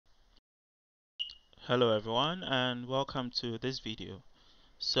Hello everyone and welcome to this video.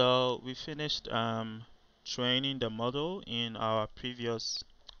 So we finished training the model in the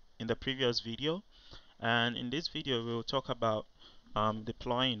previous video, and in this video we will talk about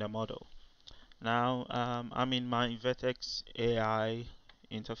deploying the model. Now I'm in my Vertex AI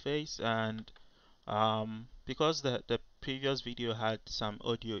interface, and because the previous video had some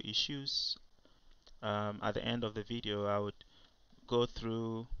audio issues, at the end of the video I would go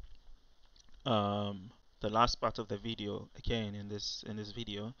through the last part of the video again in this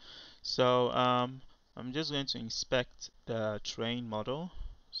video. So I'm just going to inspect the train model.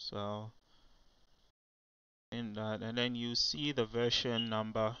 So in that, and then you see the version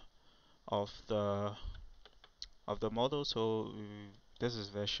number of the model. So this is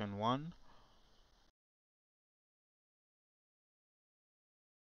version 1.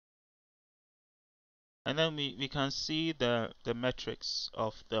 And then we can see the metrics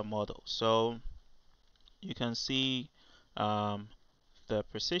of the model. So you can see um, the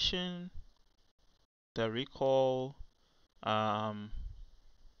precision, the recall, um,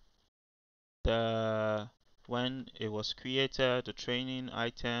 the when it was created, the training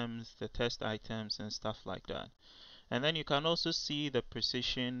items, the test items, and stuff like that. And then you can also see the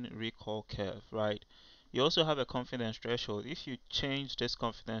precision recall curve, right? You also have a confidence threshold. If you change this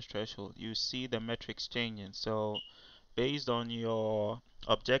confidence threshold, you see the metrics changing. So based on your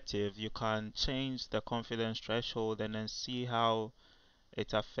objective, you can change the confidence threshold and then see how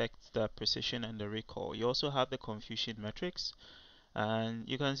it affects the precision and the recall. You also have the confusion metrics, and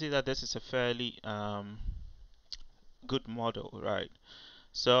you can see that this is a fairly good model, right?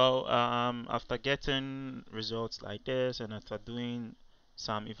 So after getting results like this and after doing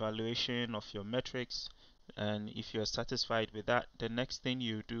some evaluation of your metrics, and if you're satisfied with that, the next thing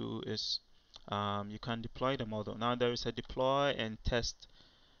you do is you can deploy the model. Now there is a deploy and test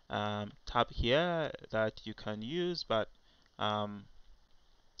tab here that you can use, but um,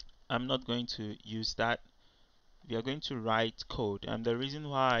 I'm not going to use that. We are going to write code, and the reason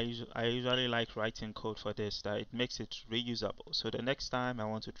why I usually like writing code for this, that it makes it reusable. So the next time I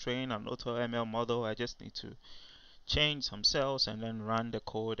want to train an AutoML model, I just need to change some cells and then run the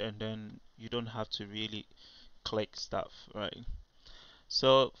code, and then you don't have to really click stuff, right?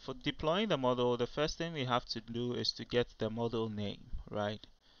 So for deploying the model, the first thing we have to do is to get the model name, right?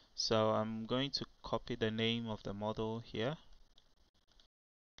 So I'm going to copy the name of the model here.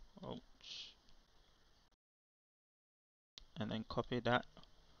 Ouch. And then copy that.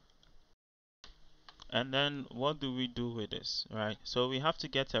 And then what do we do with this, right? So we have to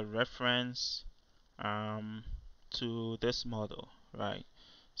get a reference um, to this model, right?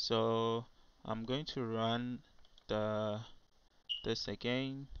 So I'm going to run this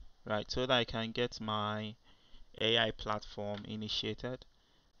again, right, so that I can get my AI platform initiated.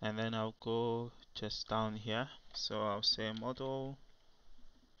 And then I'll go just down here. So I'll say model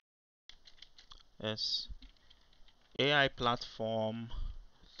is AI platform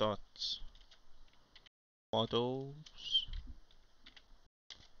dot models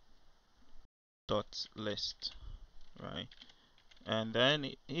dot list, right? And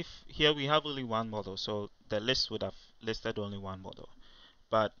then if here we have only one model, so the list would have listed only one model.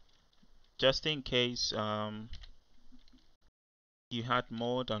 But just in case you had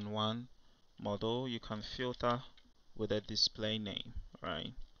more than one model, you can filter with a display name,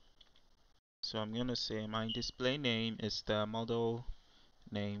 right? So I'm going to say my display name is the model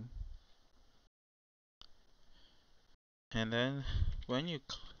name. And then when you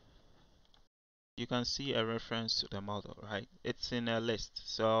can see a reference to the model, right? It's in a list.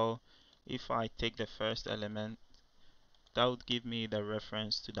 So if I take the first element, that would give me the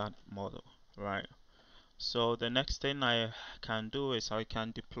reference to that model, right? So the next thing I can do is I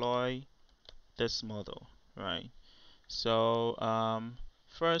can deploy this model, right? So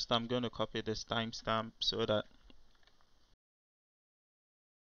first I'm going to copy this timestamp so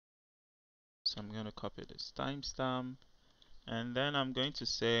I'm going to copy this timestamp, and then I'm going to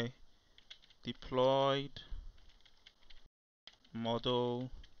say deployed model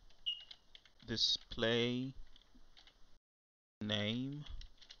display name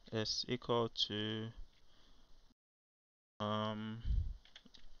is equal to um,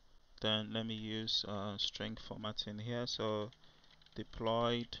 then let me use string formatting here. So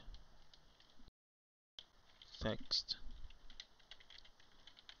deployed text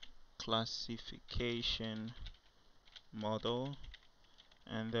classification model,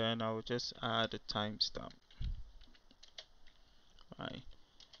 and then I will just add a timestamp, right?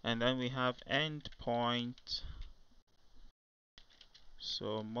 And then we have endpoint,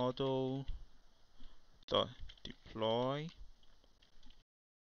 so model dot deploy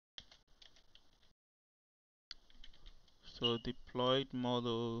So deployed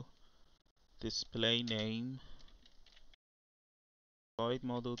model display name, deployed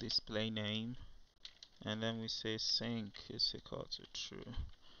model display name, and then we say sync is equal to true.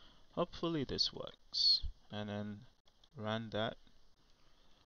 Hopefully this works, and then run that.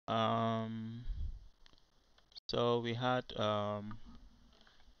 So we had an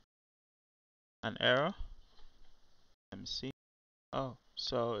error. Let me see. Oh,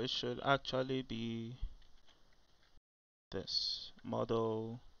 so it should actually be this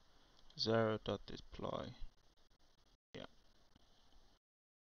model 0.deploy. Yeah,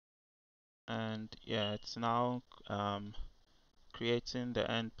 and yeah, it's now creating the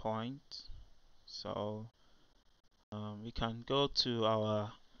endpoint. So we can go to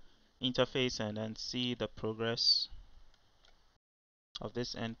our interface and then see the progress of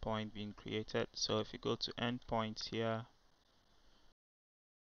this endpoint being created. So if you go to endpoints here,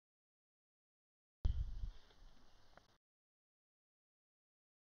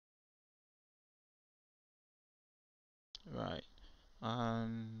 right,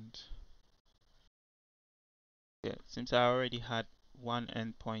 and yeah, since I already had one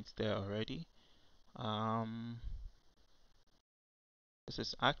endpoint there already, um, this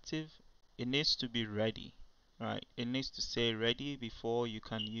is active. It needs to be ready, right? It needs to say ready before you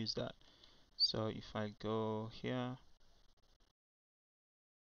can use that. So if I go here,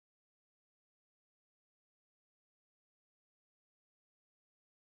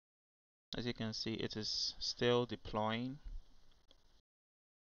 as you can see, it is still deploying.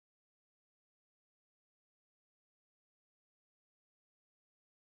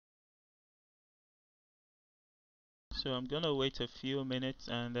 So I'm gonna wait a few minutes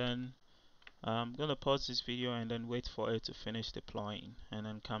and then I'm gonna pause this video and then wait for it to finish deploying and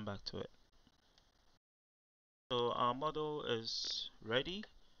then come back to it. So our model is ready,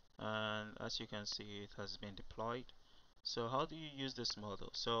 and as you can see, it has been deployed. So how do you use this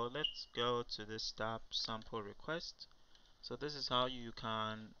model? So let's go to this tab, sample request. So this is how you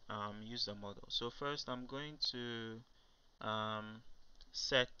can use the model. So first I'm going to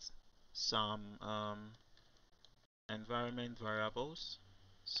set some environment variables.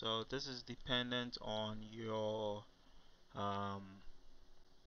 So this is dependent on your um,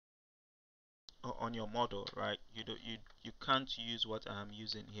 on your model, right? You can't use what I'm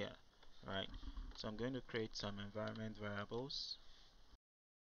using here, right? So I'm going to create some environment variables,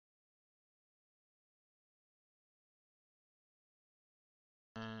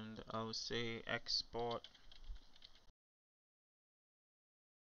 and I'll say export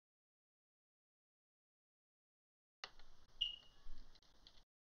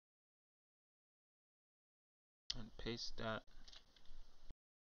and paste that,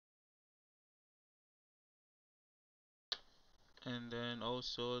 and then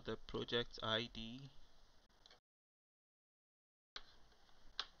also the project ID,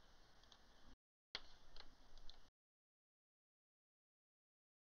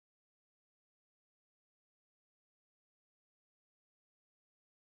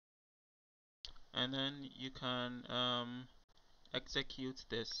 and then you can execute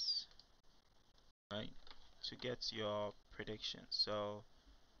this, right, to get your prediction. So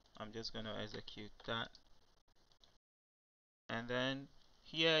I'm just going to execute that, and then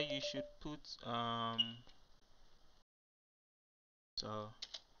here you should put so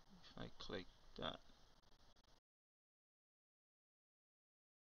if I click that,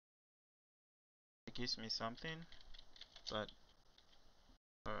 it gives me something, but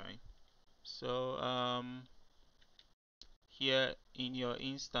alright. So here in your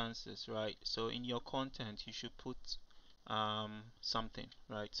instances, right, so in your content you should put something,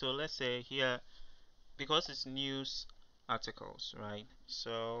 right? So let's say here, because it's news articles, right,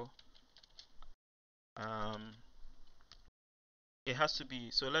 so um, it has to be,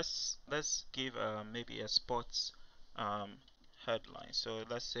 so let's give maybe a sports um, headline. So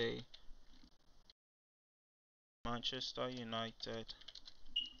let's say Manchester United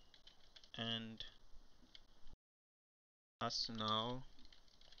and Arsenal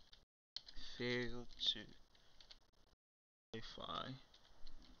failed to qualify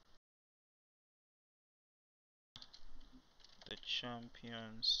the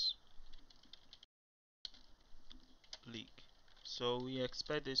Champions League. So we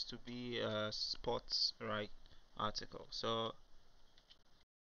expect this to be a sports right article. So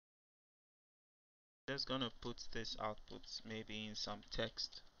just gonna put this output maybe in some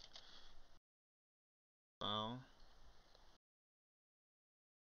text file.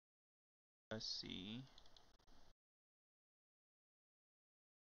 Let's see.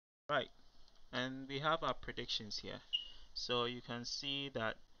 Right, and we have our predictions here. So you can see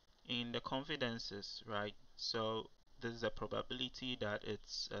that in the confidences, right? So there's a probability that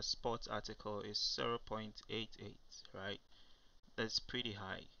it's a sports article is 0.88, right? That's pretty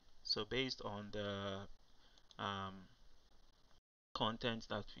high. So based on the um, content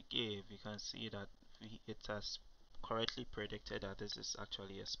that we gave, you can see that it has correctly predicted that this is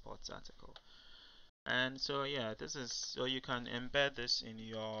actually a sports article. And so yeah, this is so you can embed this in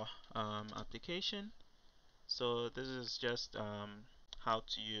your application. So this is just how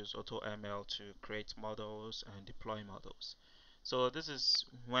to use AutoML to create models and deploy models. So this is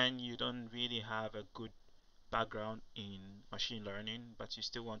when you don't really have a good background in machine learning, but you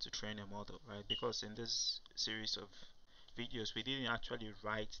still want to train a model, right? Because in this series of videos, we didn't actually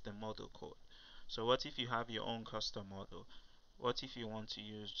write the model code. So what if you have your own custom model? What if you want to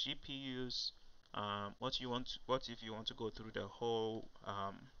use GPUs? What if you want to go through the whole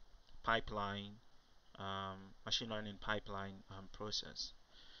pipeline, machine learning pipeline process?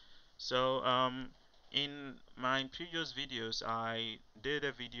 So in my previous videos, I did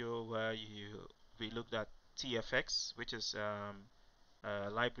a video where we looked at TFX, which is a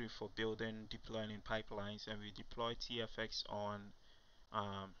library for building deep learning pipelines, and we deploy TFX on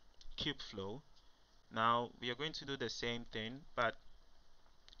Kubeflow. Now we are going to do the same thing, but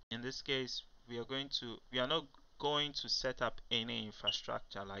in this case, we are not going to set up any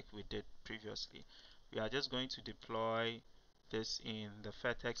infrastructure like we did previously. We are just going to deploy this in the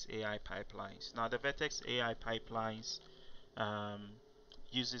Vertex AI pipelines. Now the Vertex AI pipelines um,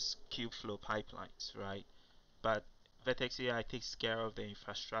 uses Kubeflow pipelines, right? But Vertex AI takes care of the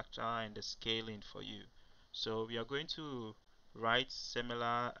infrastructure and the scaling for you. So we are going to write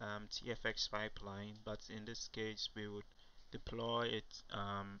similar TFX pipeline, but in this case we would deploy it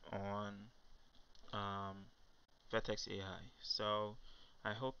on um, Vertex AI. So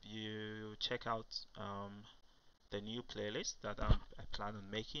I hope you check out the new playlist that I plan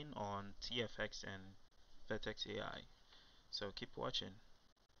on making on TFX and Vertex AI. So keep watching.